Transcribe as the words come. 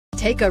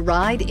Take a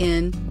ride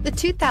in the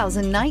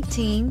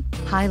 2019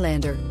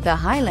 Highlander. The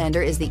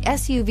Highlander is the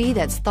SUV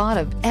that's thought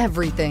of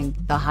everything.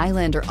 The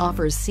Highlander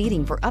offers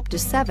seating for up to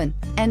 7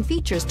 and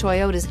features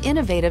Toyota's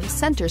innovative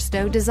center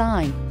stow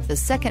design. The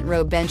second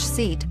row bench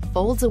seat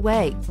folds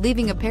away,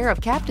 leaving a pair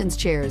of captain's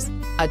chairs.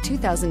 A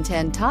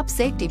 2010 top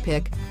safety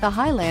pick, the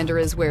Highlander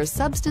is where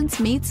substance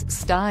meets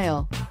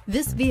style.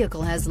 This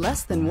vehicle has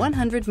less than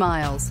 100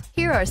 miles.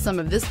 Here are some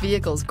of this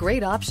vehicle's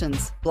great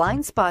options: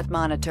 blind spot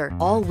monitor,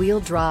 all-wheel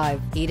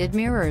drive, heated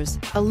mirrors,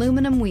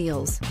 aluminum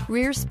wheels,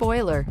 rear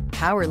spoiler,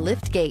 power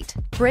lift gate,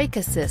 brake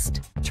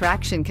assist,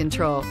 traction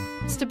control,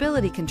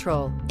 stability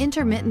control,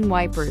 intermittent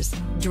wipers.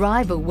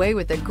 Drive away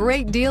with a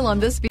great deal on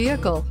this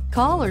vehicle.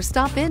 Call or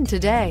stop in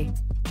today.